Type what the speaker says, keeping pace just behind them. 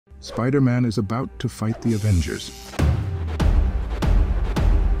Spider-Man is about to fight the Avengers.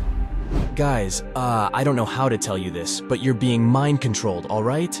 Guys, I don't know how to tell you this, but you're being mind-controlled, all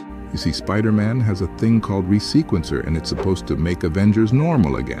right? You see, Spider-Man has a thing called Resequencer, and it's supposed to make Avengers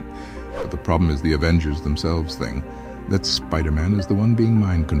normal again. But the problem is the Avengers themselves thing. That Spider-Man is the one being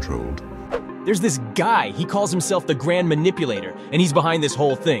mind-controlled. There's this guy, he calls himself the Grand Manipulator, and he's behind this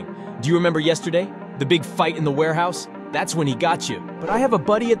whole thing. Do you remember yesterday? The big fight in the warehouse? That's when he got you. But I have a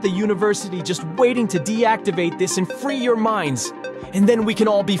buddy at the university just waiting to deactivate this and free your minds. And then we can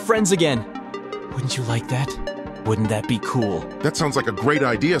all be friends again. Wouldn't you like that? Wouldn't that be cool? That sounds like a great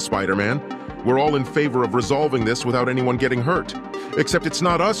idea, Spider-Man. We're all in favor of resolving this without anyone getting hurt. Except it's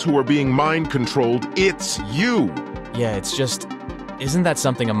not us who are being mind-controlled, it's you! Yeah, it's just... Isn't that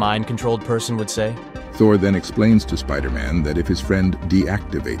something a mind-controlled person would say? Thor then explains to Spider-Man that if his friend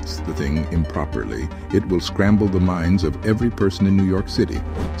deactivates the thing improperly, it will scramble the minds of every person in New York City.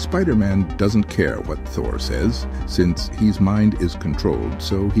 Spider-Man doesn't care what Thor says, since his mind is controlled,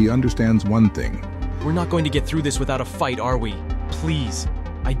 so he understands one thing. We're not going to get through this without a fight, are we? Please.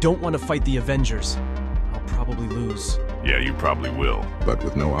 I don't want to fight the Avengers. I'll probably lose. Yeah, you probably will. But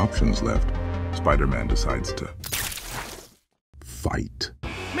with no options left, Spider-Man decides to fight.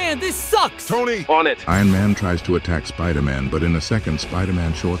 Man, this sucks! Tony! On it! Iron Man tries to attack Spider-Man, but in a second,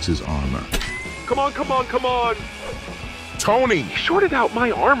 Spider-Man shorts his armor. Come on, come on, come on! Tony! He shorted out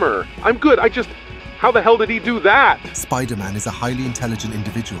my armor. I'm good, How the hell did he do that? Spider-Man is a highly intelligent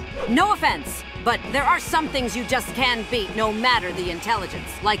individual. No offense, but there are some things you just can't beat, no matter the intelligence.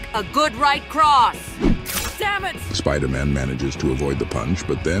 Like a good right cross. Damn it! Spider-Man manages to avoid the punch,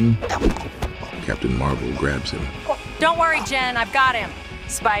 but then Captain Marvel grabs him. Don't worry, Jen, I've got him.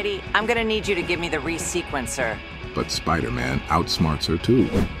 Spidey, I'm gonna need you to give me the resequencer. But Spider-Man outsmarts her too.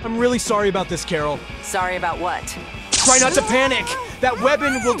 I'm really sorry about this, Carol. Sorry about what? Try not to panic! That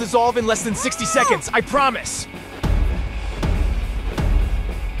weapon will dissolve in less than 60 seconds, I promise!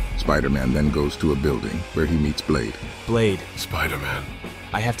 Spider-Man then goes to a building where he meets Blade. Blade, Spider-Man,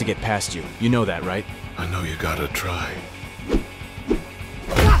 I have to get past you. You know that, right? I know you gotta try.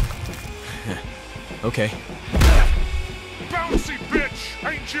 Okay. Bouncy bitch,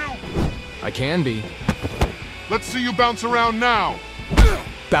 ain't you? I can be. Let's see you bounce around now.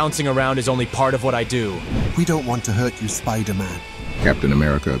 Bouncing around is only part of what I do. We don't want to hurt you, Spider-Man. Captain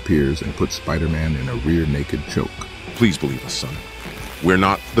America appears and puts Spider-Man in a rear-naked choke. Please believe us, son. We're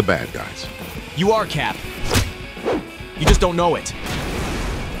not the bad guys. You are, Cap. You just don't know it.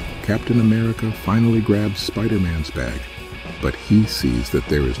 Captain America finally grabs Spider-Man's bag, but he sees that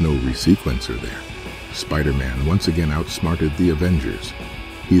there is no resequencer there. Spider-Man once again outsmarted the Avengers.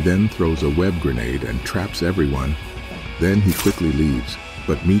 He then throws a web grenade and traps everyone. Then he quickly leaves,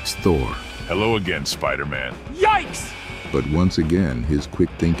 but meets Thor. Hello again, Spider-Man. Yikes! But once again, his quick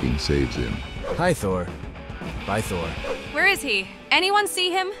thinking saves him. Hi, Thor. Bye, Thor. Where is he? Anyone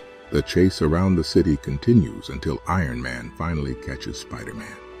see him? The chase around the city continues until Iron Man finally catches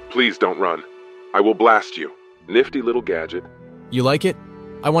Spider-Man. Please don't run. I will blast you. Nifty little gadget. You like it?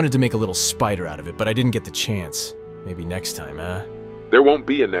 I wanted to make a little spider out of it, but I didn't get the chance. Maybe next time, huh? There won't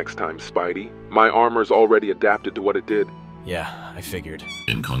be a next time, Spidey. My armor's already adapted to what it did. Yeah, I figured.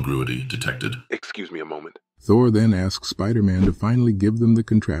 Incongruity detected. Excuse me a moment. Thor then asks Spider-Man to finally give them the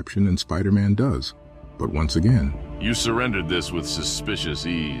contraption, and Spider-Man does. But once again, You surrendered this with suspicious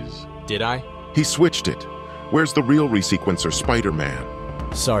ease. Did I? He switched it. Where's the real resequencer,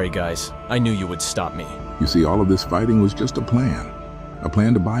 Spider-Man? Sorry, guys. I knew you would stop me. you see, all of this fighting was just a plan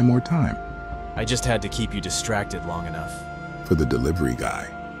to buy more time. I just had to keep you distracted long enough. For the delivery guy.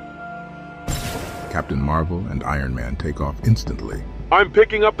 Captain Marvel and Iron Man take off instantly. I'm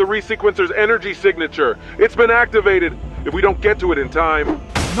picking up the resequencer's energy signature. It's been activated. If we don't get to it in time...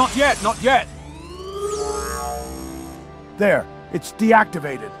 Not yet, not yet. There, it's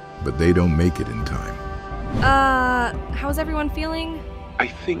deactivated. But they don't make it in time. How's everyone feeling? I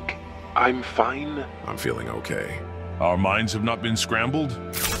think I'm fine. I'm feeling okay. Our minds have not been scrambled?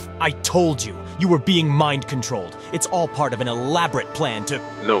 I told you, you were being mind-controlled. It's all part of an elaborate plan to...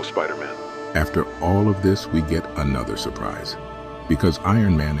 No, Spider-Man. After all of this, we get another surprise. Because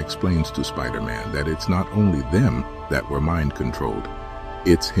Iron Man explains to Spider-Man that it's not only them that were mind-controlled,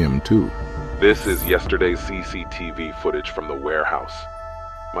 it's him too. This is yesterday's CCTV footage from the warehouse.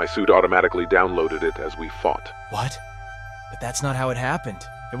 My suit automatically downloaded it as we fought. What? But that's not how it happened.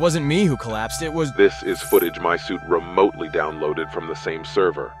 It wasn't me who collapsed, it was... This is footage my suit remotely downloaded from the same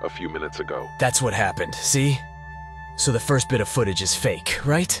server a few minutes ago. That's what happened, see? So the first bit of footage is fake,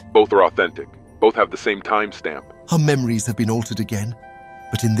 right? Both are authentic. Both have the same timestamp. Our memories have been altered again.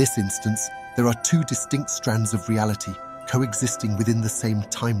 But in this instance, there are two distinct strands of reality, coexisting within the same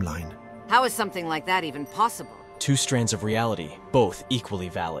timeline. How is something like that even possible? 2 strands of reality, both equally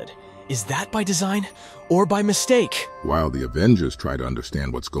valid. Is that by design or by mistake? While the Avengers try to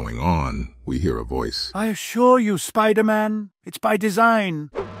understand what's going on, we hear a voice. I assure you, Spider-Man, it's by design.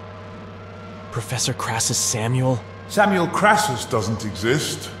 Professor Crassus Samuel? Samuel Crassus doesn't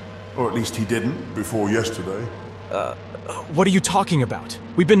exist. Or at least he didn't before yesterday. What are you talking about?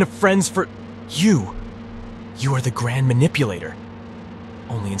 We've been friends for... You are the Grand Manipulator.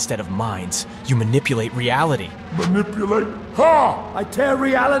 Only instead of minds, you manipulate reality. Manipulate? Ha! I tear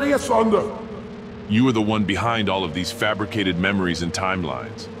reality asunder. You are the one behind all of these fabricated memories and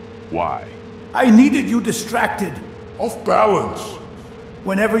timelines. Why? I needed you distracted. Off balance.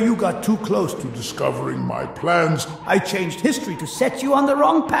 Whenever you got too close to discovering my plans, I changed history to set you on the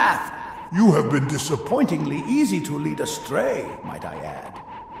wrong path. You have been disappointingly easy to lead astray, might I add.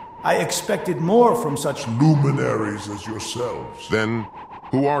 I expected more from such luminaries as yourselves. Then,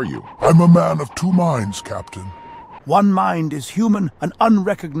 who are you? I'm a man of 2 minds, Captain. One mind is human, an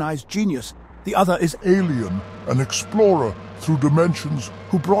unrecognized genius. The other is alien, an explorer through dimensions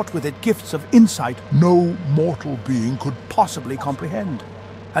who brought with it gifts of insight no mortal being could possibly comprehend.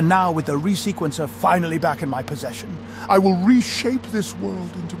 And now, with the resequencer finally back in my possession, I will reshape this world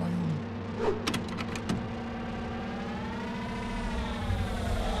into my own.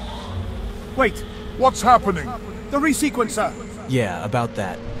 Wait, what's happening? The resequencer! Yeah, about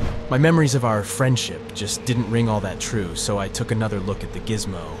that. My memories of our friendship just didn't ring all that true, so I took another look at the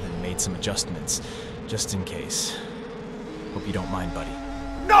gizmo and made some adjustments, just in case. Hope you don't mind, buddy.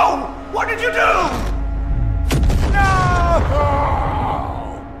 No! What did you do? No!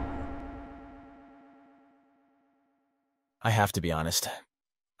 I have to be honest.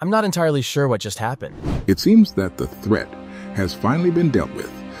 I'm not entirely sure what just happened. It seems that the threat has finally been dealt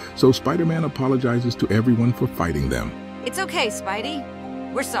with, so Spider-Man apologizes to everyone for fighting them. It's okay, Spidey.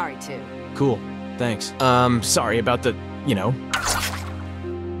 We're sorry, too. Cool. Thanks. Sorry about the,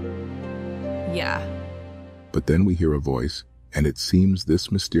 Yeah. But then we hear a voice, and it seems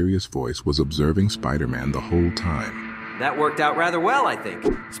this mysterious voice was observing Spider-Man the whole time. That worked out rather well, I think.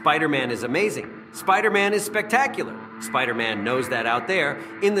 Spider-Man is amazing. Spider-Man is spectacular. Spider-Man knows that out there.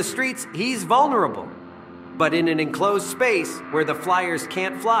 In the streets, he's vulnerable. But in an enclosed space where the flyers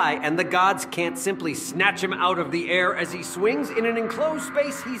can't fly and the gods can't simply snatch him out of the air as he swings, in an enclosed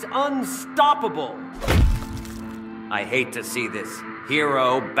space, he's unstoppable. I hate to see this.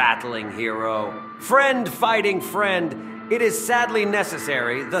 Hero battling hero. Friend fighting friend. It is sadly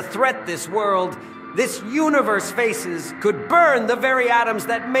necessary. The threat this world, this universe faces could burn the very atoms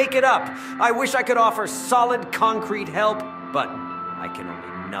that make it up. I wish I could offer solid concrete help, but I can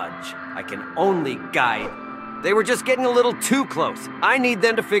only nudge. I can only guide. They were just getting a little too close. I need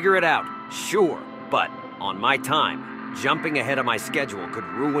them to figure it out. Sure, but on my time, jumping ahead of my schedule could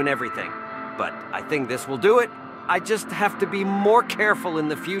ruin everything. But I think this will do it. I just have to be more careful in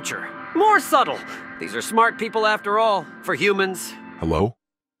the future. More subtle. These are smart people after all, for humans. Hello?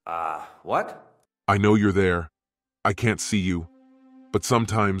 What? I know you're there. I can't see you. But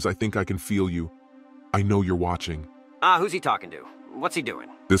sometimes I think I can feel you. I know you're watching. Who's he talking to? What's he doing?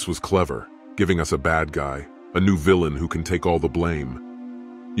 This was clever, giving us a bad guy, a new villain who can take all the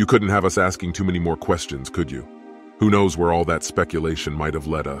blame. You couldn't have us asking too many more questions, could you? Who knows where all that speculation might have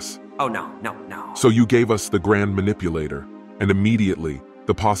led us? Oh, no. So you gave us the Grand Manipulator, and immediately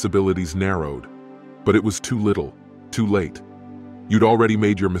the possibilities narrowed. But it was too little, too late. You'd already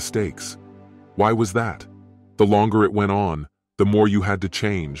made your mistakes. Why was that? The longer it went on, the more you had to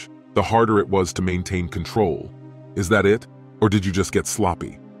change, the harder it was to maintain control. Is that it? Or did you just get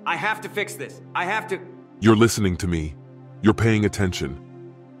sloppy? I have to fix this. I have to... You're listening to me. You're paying attention.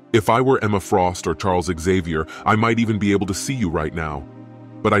 If I were Emma Frost or Charles Xavier, I might even be able to see you right now.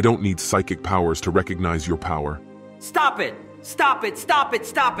 But I don't need psychic powers to recognize your power. Stop it! Stop it! Stop it!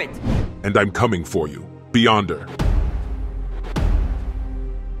 Stop it! And I'm coming for you. Beyonder.